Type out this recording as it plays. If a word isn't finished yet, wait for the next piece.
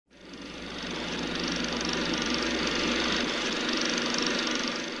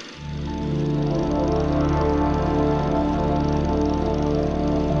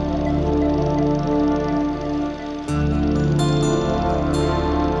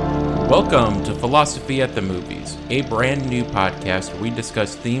Welcome to Philosophy at the Movies, a brand new podcast where we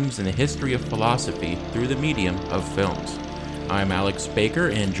discuss themes in the history of philosophy through the medium of films. I'm Alex Baker,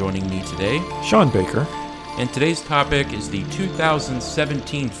 and joining me today, Sean Baker. And today's topic is the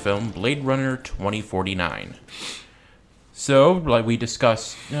 2017 film Blade Runner 2049. So, like we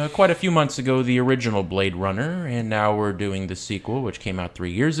discussed quite a few months ago, the original Blade Runner, and now we're doing the sequel, which came out 3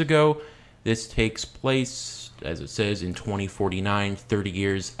 years ago. This takes place, as it says, in 2049, 30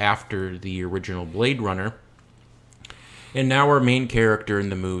 years after the original Blade Runner. And now our main character in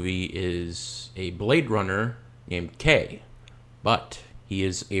the movie is a Blade Runner named K, but he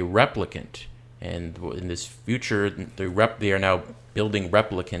is a replicant. And in this future, they are now building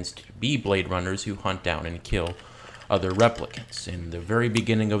replicants to be Blade Runners who hunt down and kill other replicants. In the very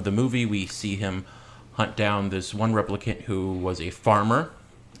beginning of the movie, we see him hunt down this one replicant who was a farmer,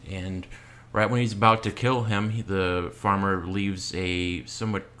 and right when he's about to kill him, the farmer leaves a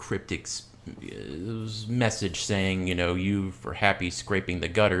somewhat cryptic message saying, you are happy scraping the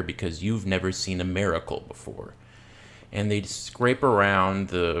gutter because you've never seen a miracle before. And they scrape around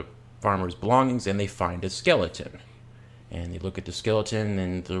the farmer's belongings and they find a skeleton. And they look at the skeleton,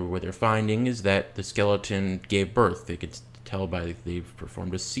 and what they're finding is that the skeleton gave birth. They could tell they've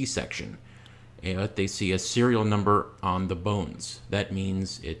performed a C-section. And they see a serial number on the bones. That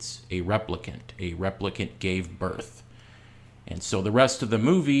means it's a replicant. A replicant gave birth. And so the rest of the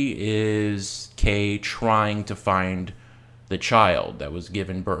movie is Kay trying to find the child that was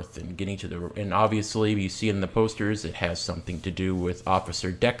given birth and getting to and obviously you see in the posters it has something to do with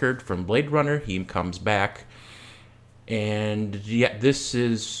Officer Deckard from Blade Runner. He comes back. And yeah, this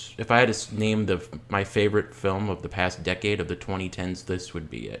is, if I had to name my favorite film of the past decade of the 2010s, this would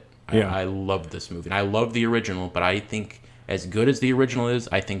be it. Yeah. I love this movie. And I love the original, but I think as good as the original is,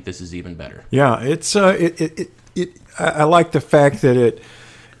 I think this is even better. Yeah, it's I like the fact that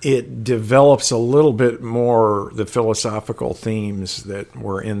it develops a little bit more the philosophical themes that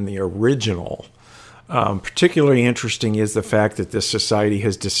were in the original. Particularly interesting is the fact that this society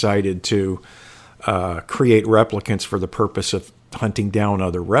has decided to create replicants for the purpose of hunting down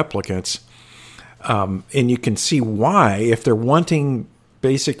other replicants. And you can see why, if they're wanting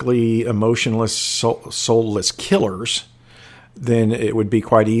basically emotionless, soulless killers, then it would be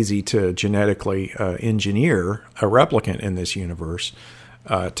quite easy to genetically engineer a replicant in this universe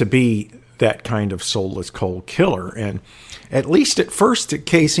to be that kind of soulless, cold killer. And at least at first,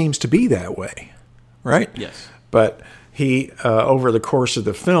 Kay seems to be that way, right? Yes. But he, over the course of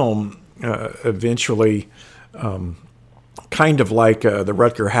the film, eventually, kind of like the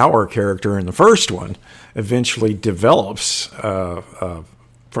Rutger Hauer character in the first one, eventually develops,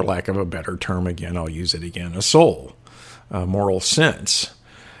 for lack of a better term, again, I'll use it again, a soul, a moral sense.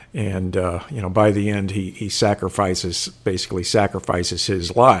 And, by the end, he basically sacrifices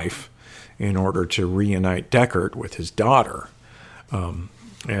his life in order to reunite Deckard with his daughter.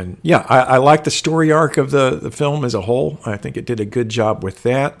 And yeah, I like the story arc of the film as a whole. I think it did a good job with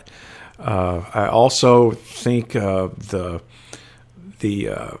that. I also think the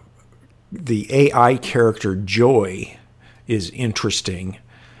AI character Joy is interesting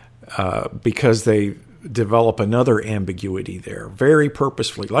because they develop another ambiguity there very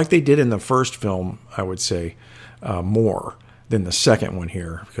purposefully, like they did in the first film. I would say more than the second one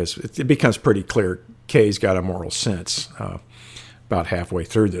here, because it becomes pretty clear Kay's got a moral sense about halfway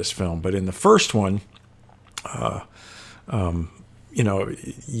through this film. But in the first one,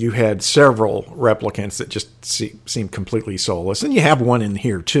 you had several replicants that just seem completely soulless, and you have one in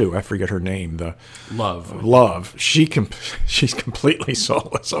here too. I forget her name. The Love. She's completely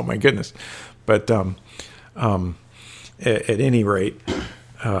soulless. Oh my goodness! But at any rate,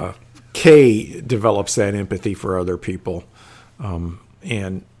 Kay develops that empathy for other people,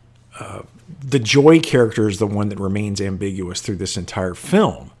 and the Joy character is the one that remains ambiguous through this entire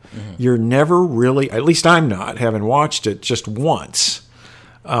film. Mm-hmm. You're never really, at least I'm not, having watched it just once,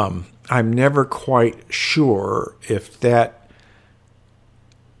 I'm never quite sure if that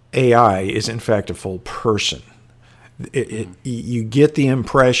AI is in fact a full person. You get the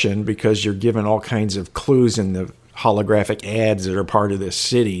impression, because you're given all kinds of clues in the holographic ads that are part of this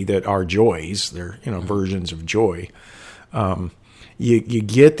city that are Joys. They're versions of Joy. You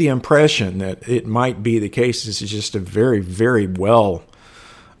get the impression that it might be the case. This is just a very, very well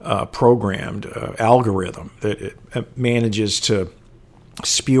programmed algorithm that it manages to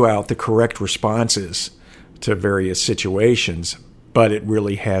spew out the correct responses to various situations, but it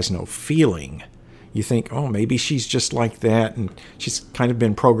really has no feeling. You think, oh, maybe she's just like that, and she's kind of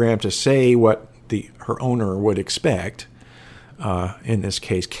been programmed to say what her owner would expect, in this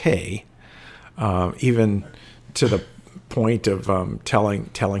case, Kay, even to the point of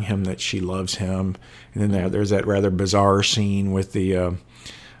telling him that she loves him, and then there's that rather bizarre scene with the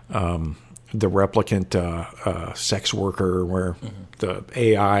replicant sex worker, where the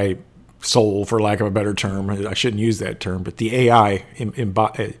AI soul, for lack of a better term, I shouldn't use that term, but the AI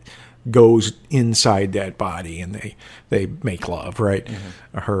goes inside that body and they make love, right?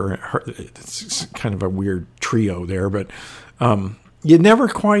 Her it's kind of a weird trio there, but you never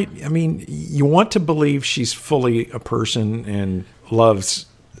quite, I mean, you want to believe she's fully a person and loves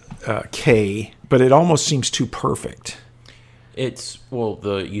Kay, but it almost seems too perfect. It's, well,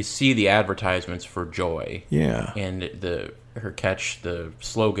 you see the advertisements for Joy. Yeah. And the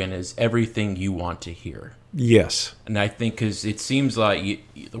slogan is everything you want to hear. Yes. And I think because it seems like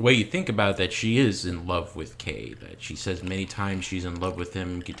the way you think about it, that she is in love with Kay. That she says many times she's in love with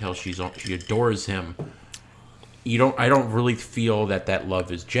him. You can tell she adores him. I don't really feel that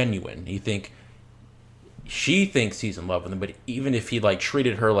love is genuine. She thinks he's in love with him, but even if he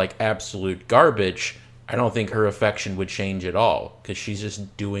treated her like absolute garbage, I don't think her affection would change at all, because she's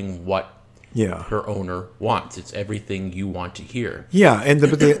just doing what her owner wants. It's everything you want to hear. Yeah, and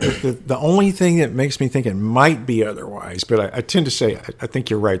the only thing that makes me think it might be otherwise, but I tend to say I think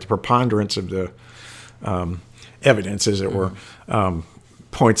you're right. The preponderance of the evidence, as it were,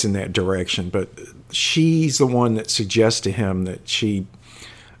 points in that direction. But she's the one that suggests to him that she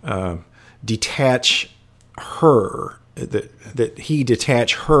detach her, that he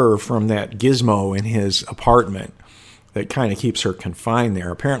detach her from that gizmo in his apartment that kind of keeps her confined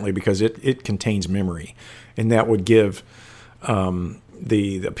there, apparently because it contains memory, and that would give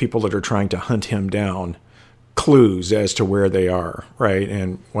the people that are trying to hunt him down clues as to where they are, right,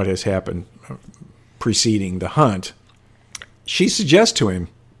 and what has happened preceding the hunt. She suggests to him,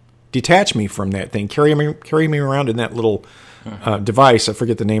 detach me from that thing, carry me around in that little device. I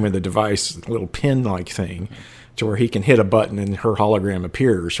forget the name of the device, little pin-like thing, to where he can hit a button and her hologram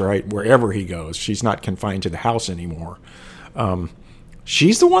appears, right, wherever he goes. She's not confined to the house anymore.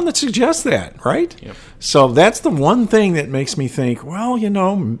 She's the one that suggests that, right? Yep. So that's the one thing that makes me think, well,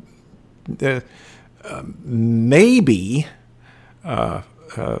 maybe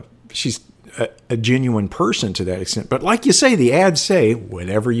she's a genuine person to that extent. But like you say, the ads say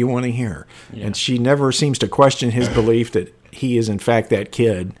whatever you want to hear. Yeah. And she never seems to question his belief that he is in fact that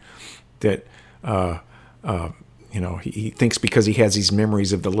kid that he thinks because he has these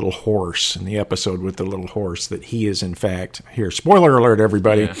memories of the little horse in the episode with the little horse that he is in fact, here, spoiler alert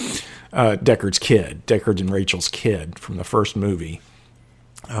everybody, Deckard and Rachel's kid from the first movie.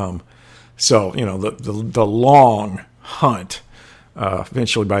 So the long hunt,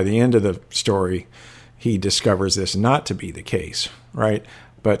 eventually by the end of the story, he discovers this not to be the case, right?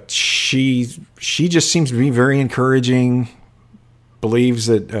 But she just seems to be very encouraging, believes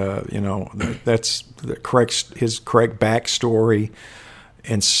that that's his correct backstory,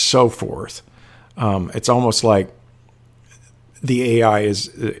 and so forth. It's almost like the AI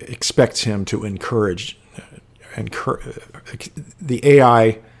expects him to encourage. The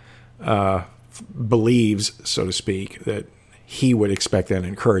AI believes, so to speak, that he would expect that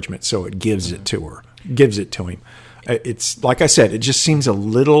encouragement, so it gives it to him. It's like I said, it just seems a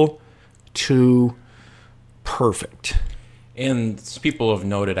little too perfect. And people have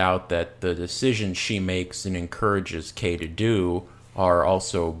noted out that the decisions she makes and encourages Kay to do are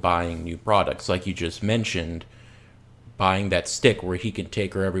also buying new products, like you just mentioned, buying that stick where he can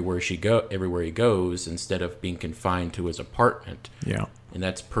take her everywhere he goes, instead of being confined to his apartment. Yeah. And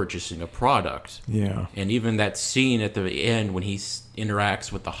that's purchasing a product. Yeah. And even that scene at the end when he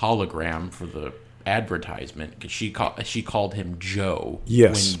interacts with the hologram for the advertisement, because she called him Joe.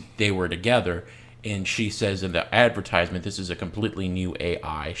 Yes. When they were together. And she says in the advertisement, this is a completely new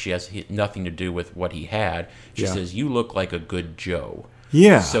AI. She has nothing to do with what he had. She says, you look like a good Joe.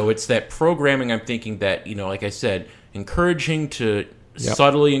 Yeah. So it's that programming, I'm thinking that, like I said,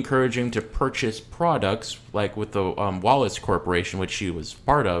 subtly encouraging to purchase products, like with the Wallace Corporation, which she was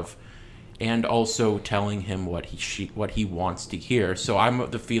part of, and also telling him what he wants to hear. So I'm of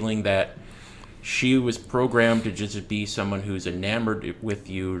the feeling that she was programmed to just be someone who's enamored with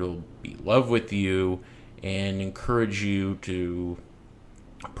you, to be in love with you, and encourage you to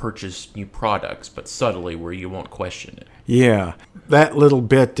purchase new products, but subtly where you won't question it. Yeah, that little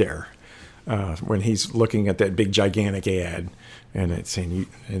bit there, when he's looking at that big gigantic ad, and it's saying,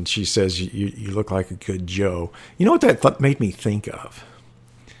 and she says, "You look like a good Joe." You know what that made me think of?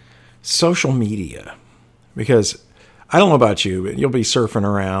 Social media, because I don't know about you, but you'll be surfing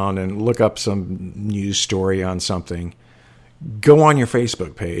around and look up some news story on something. Go on your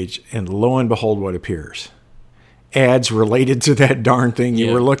Facebook page, and lo and behold, what appears? ads related to that darn thing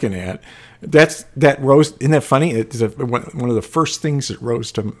you were looking at. That rose. Isn't that funny? It's one of the first things that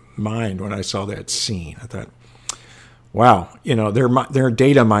rose to mind when I saw that scene. I thought, wow, they're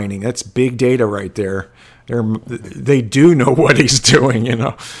data mining. That's big data right there. They do know what he's doing.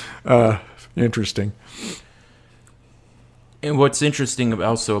 Interesting. And what's interesting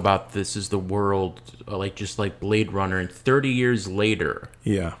also about this is the world, just like Blade Runner, and 30 years later,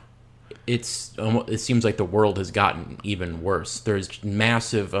 it seems like the world has gotten even worse. There's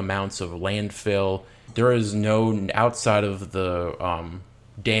massive amounts of landfill. There is no, outside of the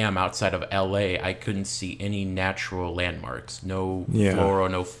dam outside of LA, I couldn't see any natural landmarks. No flora,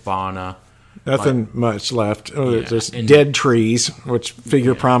 no fauna. Nothing much left. There's dead trees, which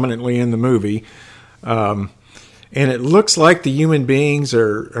figure prominently in the movie. And it looks like the human beings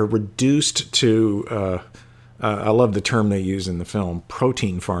are reduced to, I love the term they use in the film,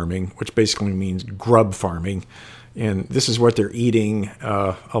 protein farming, which basically means grub farming. And this is what they're eating,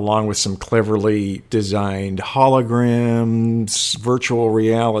 along with some cleverly designed holograms, virtual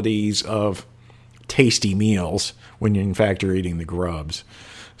realities of tasty meals when in fact you're eating the grubs.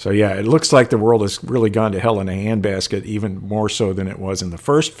 So yeah, it looks like the world has really gone to hell in a handbasket, even more so than it was in the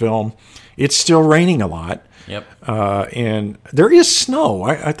first film. It's still raining a lot. Yep. And there is snow.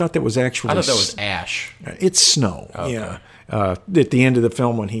 I thought that was actually... I thought that was ash. It's snow, yeah. At the end of the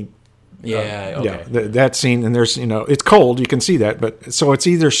film when he... that scene, and there's, it's cold, you can see that, but so it's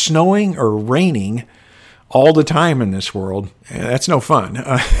either snowing or raining all the time in this world. That's no fun.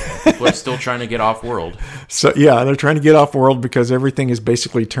 People are still trying to get off world. So yeah, they're trying to get off world because everything is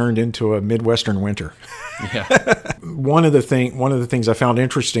basically turned into a Midwestern winter. Yeah. One of the things I found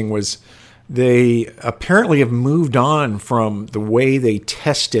interesting was they apparently have moved on from the way they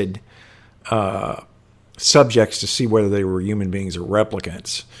tested subjects to see whether they were human beings or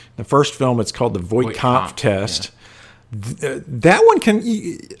replicants. In the first film, it's called the Voight-Kampff test. Yeah. That one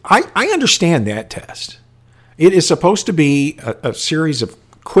I understand that test. It is supposed to be a series of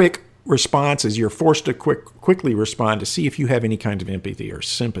quick responses. You're forced to quickly respond to see if you have any kind of empathy or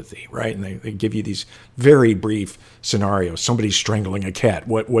sympathy, right? And they give you these very brief scenarios. Somebody's strangling a cat.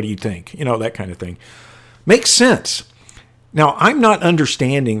 What do you think? That kind of thing. Makes sense. Now, I'm not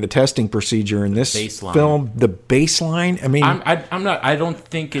understanding the testing procedure in this film. The baseline. I mean, I'm not. I don't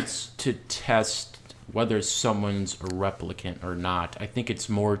think it's to test whether someone's a replicant or not. I think it's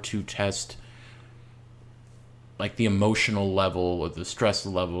more to test like the emotional level or the stress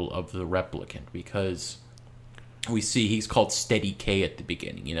level of the replicant, because we see he's called Steady K at the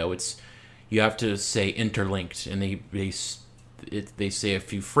beginning. You have to say interlinked, and they say a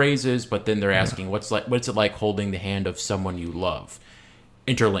few phrases, but then they're asking what's it like holding the hand of someone you love.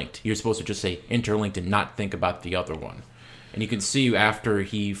 Interlinked. You're supposed to just say interlinked and not think about the other one. And you can see after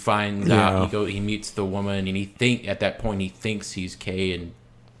he finds out, he meets the woman, and at that point he thinks he's Kay and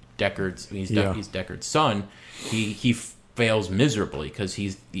Deckard's. He's Deckard's son. He fails miserably because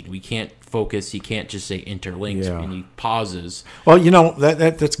we can't focus. He can't just say interlinked, and he pauses. Well,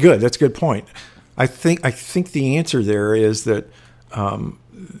 that's good. That's a good point. I think the answer there is that as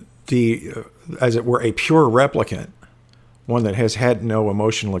it were, a pure replicant, one that has had no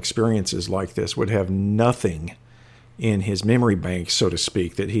emotional experiences like this, would have nothing in his memory bank, so to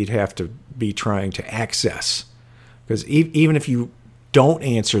speak, that he'd have to be trying to access. Because even if you don't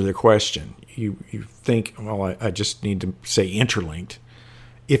answer the question, you think, well, I just need to say interlinked.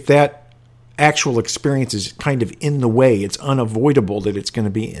 If that actual experience is kind of in the way, it's unavoidable that it's going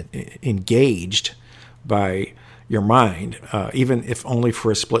to be engaged by your mind, even if only for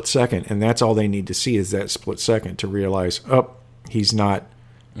a split second. And that's all they need to see is that split second to realize, he's not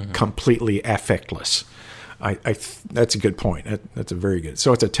completely affectless. That's a good point. That's a very good.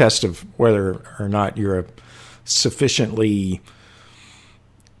 So it's a test of whether or not you're a sufficiently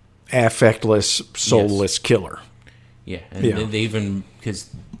affectless, soulless killer. Yeah, and they even, because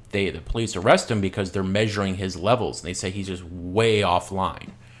the police arrest him because they're measuring his levels, and they say he's just way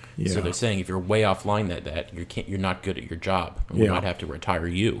offline. Yeah. So they're saying if you're way offline, that you're not good at your job, and we might have to retire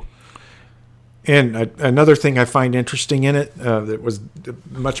you. And another thing I find interesting in it that was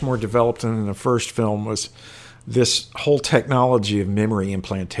much more developed than in the first film was this whole technology of memory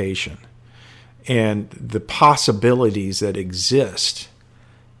implantation and the possibilities that exist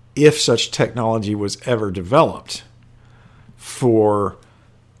if such technology was ever developed for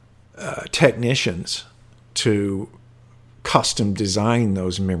technicians to custom design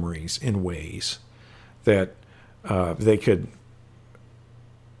those memories in ways that they could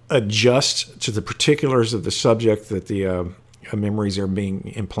adjust to the particulars of the subject that the memories are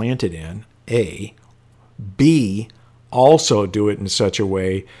being implanted in, A. B, also do it in such a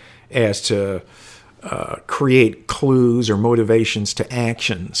way as to create clues or motivations to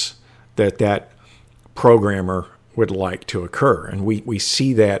actions that programmer would like to occur. And we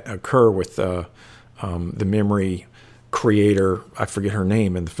see that occur with the memory creator, I forget her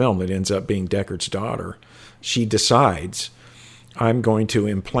name in the film, that ends up being Deckard's daughter. She decides, I'm going to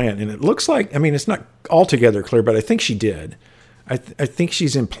implant, and it looks like, I mean, it's not altogether clear, but I think she did. I think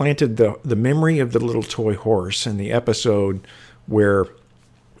she's implanted the memory of the little toy horse in the episode where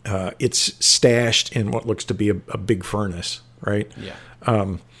it's stashed in what looks to be a big furnace, right? Yeah.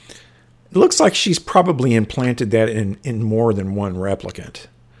 It looks like she's probably implanted that in more than one replicant.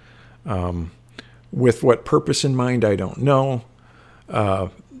 With what purpose in mind, I don't know.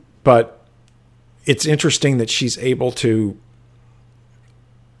 But it's interesting that she's able to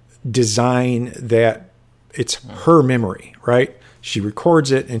design that. It's her memory, right? She records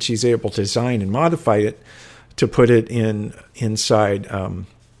it, and she's able to design and modify it to put it inside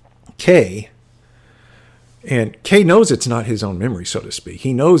K. And K knows it's not his own memory, so to speak.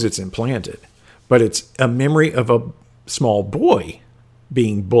 He knows it's implanted, but it's a memory of a small boy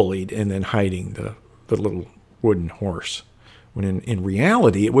being bullied and then hiding the little wooden horse. When in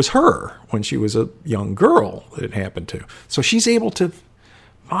reality, it was her when she was a young girl that it happened to. So she's able to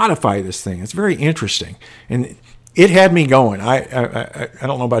modify this thing. It's very interesting. And it had me going. I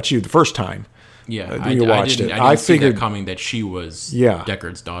don't know about you the first time. Yeah, you watched it. I figured see that coming that she was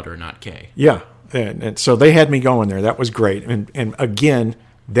Deckard's daughter, not Kay. Yeah, and so they had me going there. That was great. And again,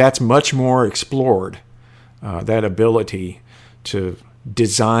 that's much more explored, that ability to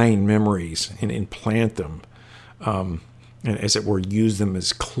design memories and implant them, and as it were, use them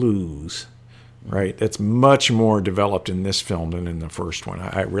as clues. Right, that's much more developed in this film than in the first one.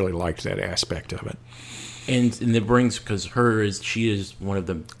 I really liked that aspect of it. And it brings, because she is one of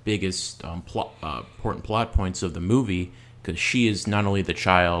the biggest important plot points of the movie, because she is not only the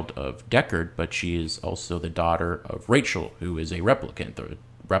child of Deckard, but she is also the daughter of Rachel, who is a replicant.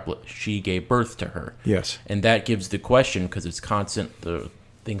 She gave birth to her. Yes. And that gives the question, because it's constant, the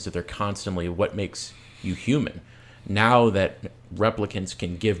things that they're constantly, what makes you human? Now that replicants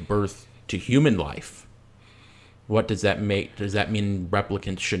can give birth to human life, what does that make? Does that mean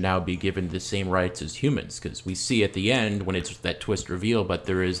replicants should now be given the same rights as humans? Because we see at the end, when it's that twist reveal, but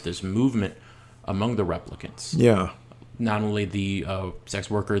there is this movement among the replicants. Yeah. Not only the sex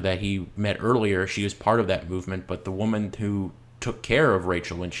worker that he met earlier, she was part of that movement, but the woman who took care of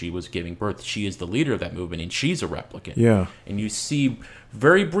Rachel when she was giving birth, she is the leader of that movement, and she's a replicant. Yeah. And you see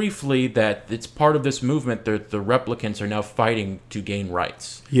very briefly that it's part of this movement that the replicants are now fighting to gain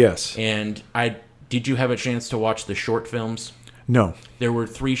rights. Yes. And did you have a chance to watch the short films? No. There were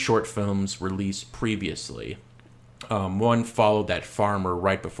 3 short films released previously. One followed that farmer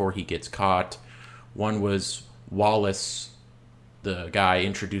right before he gets caught. One was Wallace, the guy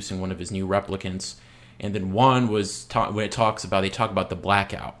introducing one of his new replicants. And then one was when they talk about the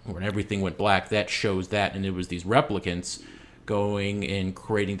blackout, when everything went black. That shows that, and it was these replicants going and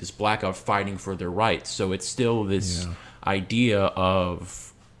creating this blackout, fighting for their rights. So it's still this idea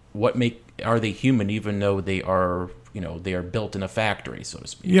of are they human, even though they are built in a factory, so to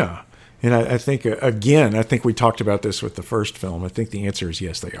speak. Yeah, and I think again, I think we talked about this with the first film. I think the answer is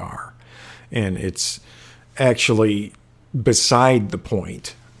yes, they are, and it's actually beside the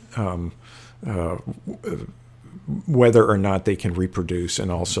point. Whether or not they can reproduce,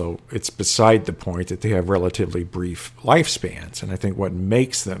 and also it's beside the point that they have relatively brief lifespans. And I think what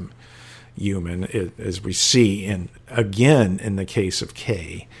makes them human, as we see in the case of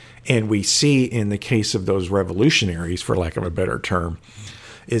Kay, and we see in the case of those revolutionaries, for lack of a better term,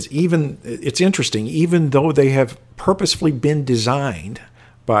 is it's interesting, even though they have purposefully been designed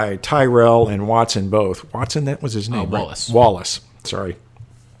by Tyrell and Watson both. Watson, that was his name, right? Wallace. Wallace, sorry.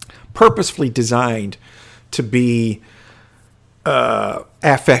 Purposefully designed to be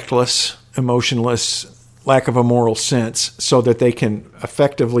affectless, emotionless, lack of a moral sense, so that they can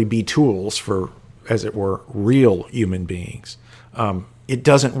effectively be tools for, as it were, real human beings. It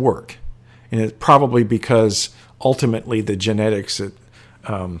doesn't work. And it's probably because ultimately the genetics that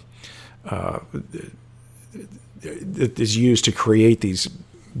is used to create these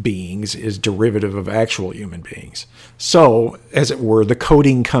beings is derivative of actual human beings. So, as it were, the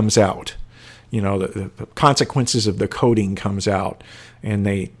coding comes out. The consequences of the coding comes out, and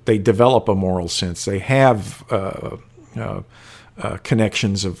they develop a moral sense. They have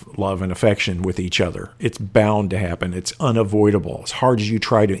connections of love and affection with each other. It's bound to happen. It's unavoidable. As hard as you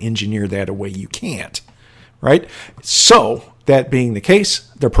try to engineer that away, you can't. Right? So, that being the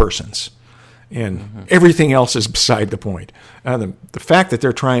case, they're persons. And everything else is beside the point. The fact that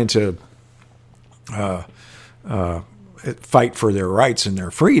they're trying to fight for their rights and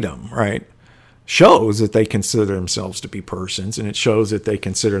their freedom, right? shows that they consider themselves to be persons, and it shows that they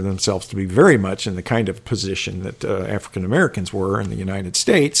consider themselves to be very much in the kind of position that African Americans were in the United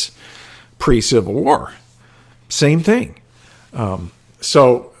States pre-Civil War. Same thing.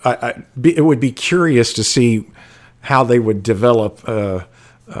 So it would be curious to see how they would develop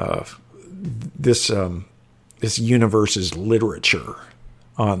this universe's literature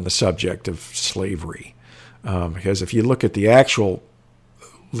on the subject of slavery. Because if you look at the actual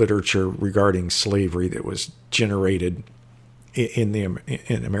literature regarding slavery that was generated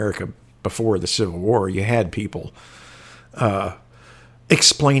in America before the Civil War, you had people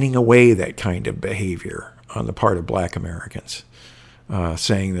explaining away that kind of behavior on the part of black Americans,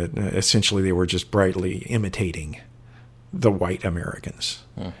 saying that essentially they were just brightly imitating the white Americans.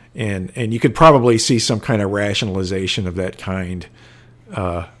 And you could probably see some kind of rationalization of that kind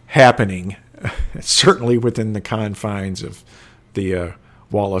happening, certainly within the confines of the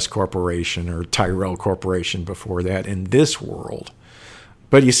Wallace Corporation or Tyrell Corporation before that in this world.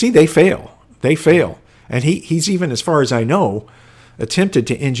 But you see, they fail. They fail. And he's even, as far as I know, attempted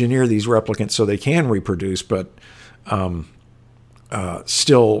to engineer these replicants so they can reproduce, but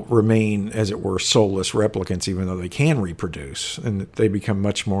still remain, as it were, soulless replicants, even though they can reproduce. And they become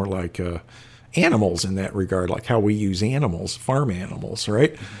much more like animals in that regard, like how we use animals, farm animals,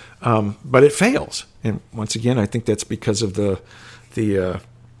 right? But it fails. And once again, I think that's because of the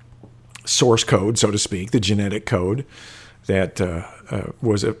source code, so to speak, the genetic code that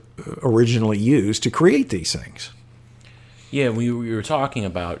was originally used to create these things. Yeah, we were talking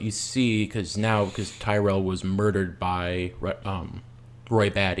about, you see, because Tyrell was murdered by Roy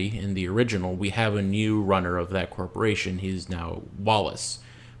Batty in the original, we have a new runner of that corporation. He's now Wallace,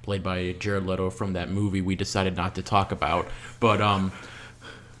 played by Jared Leto from that movie we decided not to talk about. But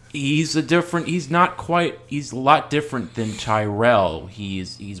he's a lot different than Tyrell.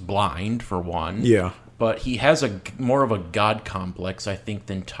 He's blind, for one. Yeah. But he has more of a god complex, I think,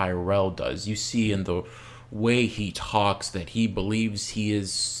 than Tyrell does. You see in the way he talks that he believes he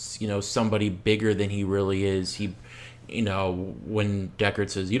is, somebody bigger than he really is. When Deckard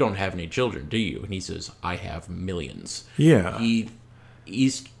says, "You don't have any children, do you?" And he says, "I have millions." Yeah.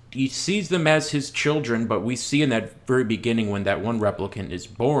 He sees them as his children, but we see in that very beginning when that one replicant is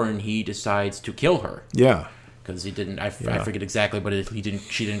born, he decides to kill her. Yeah. Because he didn't, I forget exactly, but she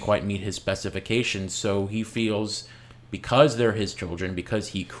didn't quite meet his specifications. So he feels, because they're his children, because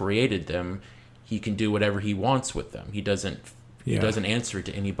he created them, he can do whatever he wants with them. He doesn't answer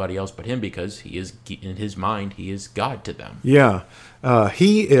to anybody else but him, because he is, in his mind, he is God to them. Yeah.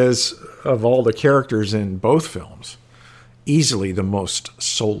 He is, of all the characters in both films, easily the most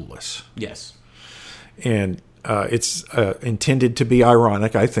soulless. Yes. And it's intended to be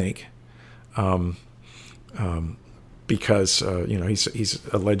ironic, I think, because he's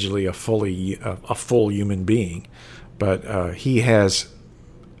allegedly a full human being, but he has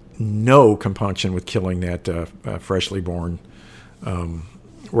no compunction with killing that freshly born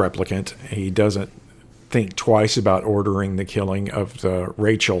replicant. He doesn't think twice about ordering the killing of the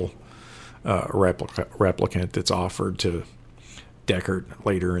Rachel replicant that's offered to Deckard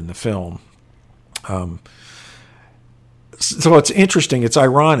later in the film. So it's interesting. It's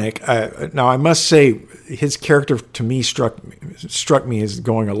ironic. Now, I must say, his character to me struck me as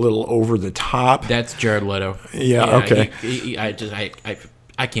going a little over the top. That's Jared Leto. Yeah. Okay.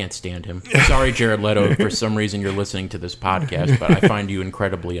 I can't stand him. Sorry, Jared Leto. If for some reason you're listening to this podcast, but I find you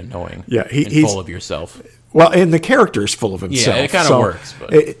incredibly annoying. Yeah, he's full of yourself. Well, and the character is full of himself. Yeah, it kind of works.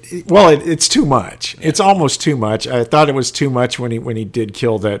 But. It's too much. Yeah. It's almost too much. I thought it was too much when he did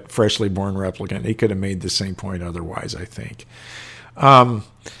kill that freshly born replicant. He could have made the same point otherwise, I think.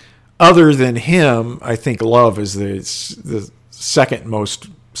 Other than him, I think Love is the second most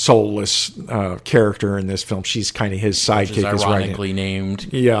soulless character in this film. She's kind of his sidekick. Which is ironically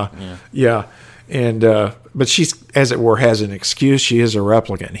named. Yeah. And but she's, as it were, has an excuse. She is a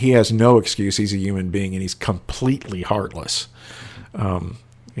replicant. He has no excuse. He's a human being, and he's completely heartless,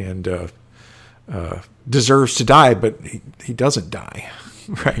 and deserves to die. But he doesn't die.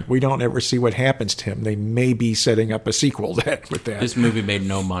 Right? We don't ever see what happens to him. They may be setting up a sequel with that. This movie made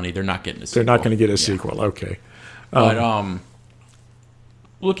no money. They're not getting a sequel. They're not going to get a sequel. Okay. But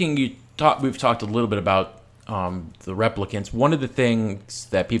we've talked a little bit about the replicants. One of the things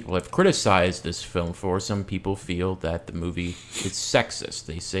that people have criticized this film for, some people feel that the movie is sexist.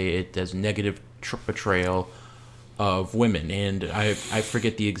 They say it does negative portrayal of women. And I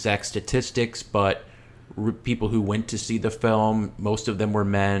forget the exact statistics, but people who went to see the film, most of them were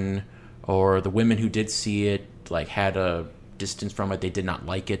men, or the women who did see it had a distance from it. They did not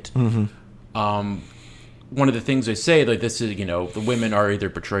like it. Mm-hmm. one of the things they say, like, this is, the women are either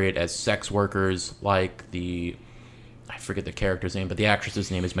portrayed as sex workers, like I forget the character's name, but the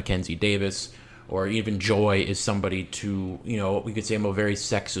actress's name is Mackenzie Davis, or even Joy is somebody to, we could say a very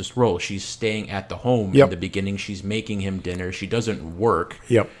sexist role. She's staying at the home in the beginning. She's making him dinner. She doesn't work.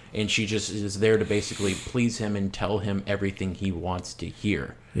 Yep. And she just is there to basically please him and tell him everything he wants to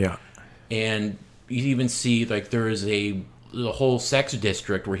hear. Yeah. And you even see, like, there is the whole sex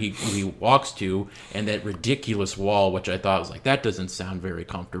district where he walks to, and that ridiculous wall, which I thought was like, that doesn't sound very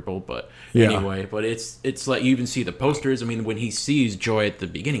comfortable, but anyway, but it's like, you even see the posters. I mean, when he sees Joy at the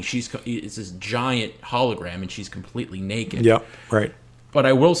beginning, it's this giant hologram, and she's completely naked. Yeah, right. But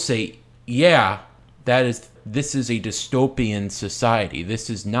I will say, this is a dystopian society. This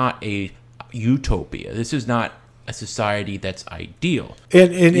is not a utopia. This is not a society that's ideal.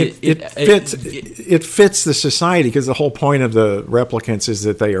 And it fits the society, because the whole point of the replicants is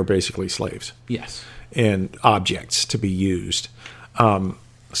that they are basically slaves. Yes. And objects to be used.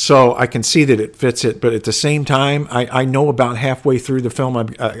 So I can see that it fits it, but at the same time, I know about halfway through the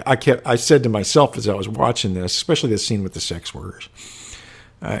film, I said to myself as I was watching this, especially this scene with the sex workers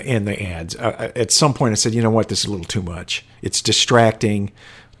and the ads, at some point I said, you know what, this is a little too much. It's distracting.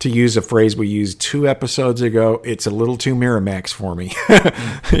 To use a phrase we used 2 episodes ago, it's a little too Miramax for me,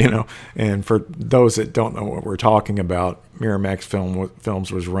 And for those that don't know what we're talking about, Miramax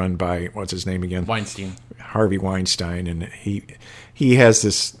Films was run by, what's his name again? Weinstein. Harvey Weinstein, and he has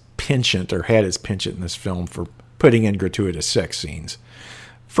this penchant, or had his penchant in this film, for putting in gratuitous sex scenes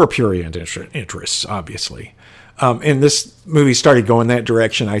for pure interests, obviously. And this movie started going that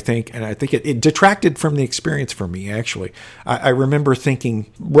direction, I think, and I think it detracted from the experience for me, actually. I remember thinking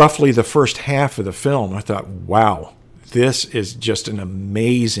roughly the first half of the film, I thought, wow, this is just an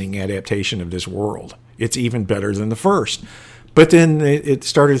amazing adaptation of this world. It's even better than the first. But then it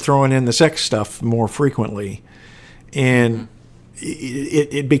started throwing in the sex stuff more frequently, and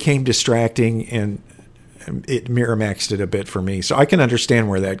it became distracting, and it Miramaxed it a bit for me. So I can understand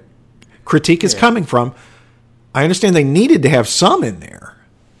where that critique is coming from. I understand they needed to have some in there,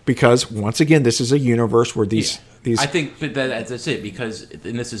 because once again, this is a universe where these. I think, but that's it, because,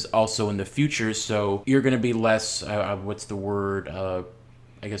 and this is also in the future, so you're going to be less. What's the word? I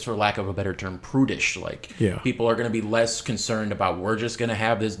guess, for lack of a better term, prudish. Like, people are going to be less concerned about, we're just going to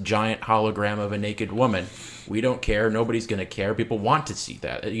have this giant hologram of a naked woman. We don't care. Nobody's going to care. People want to see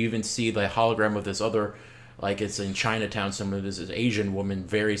that. You even see the hologram of this other. Like, it's in Chinatown, this is Asian woman,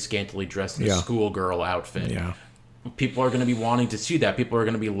 very scantily dressed in a schoolgirl outfit. Yeah. People are going to be wanting to see that. People are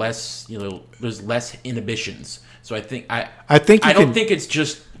going to be less, there's less inhibitions. So I don't think it's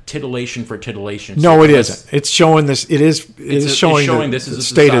just titillation for titillation. No, it isn't. It's showing this. It is showing this is the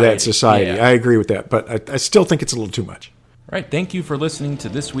state of that society. Yeah. I agree with that, but I still think it's a little too much. All right, thank you for listening to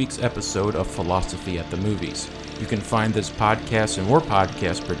this week's episode of Philosophy at the Movies. You can find this podcast and more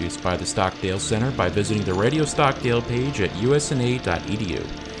podcasts produced by the Stockdale Center by visiting the Radio Stockdale page at usna.edu.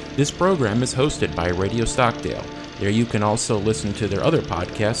 This program is hosted by Radio Stockdale. There you can also listen to their other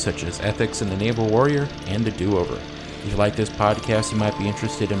podcasts, such as Ethics and the Naval Warrior and The Do-Over. If you like this podcast, you might be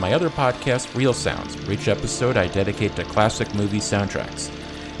interested in my other podcast, Real Sounds, where each episode I dedicate to classic movie soundtracks.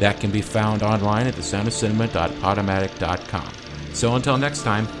 That can be found online at thesoundofcinema.podomatic.com. So until next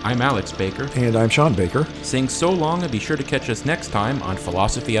time, I'm Alex Baker. And I'm Sean Baker. Saying so long, and be sure to catch us next time on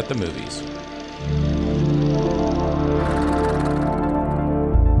Philosophy at the Movies.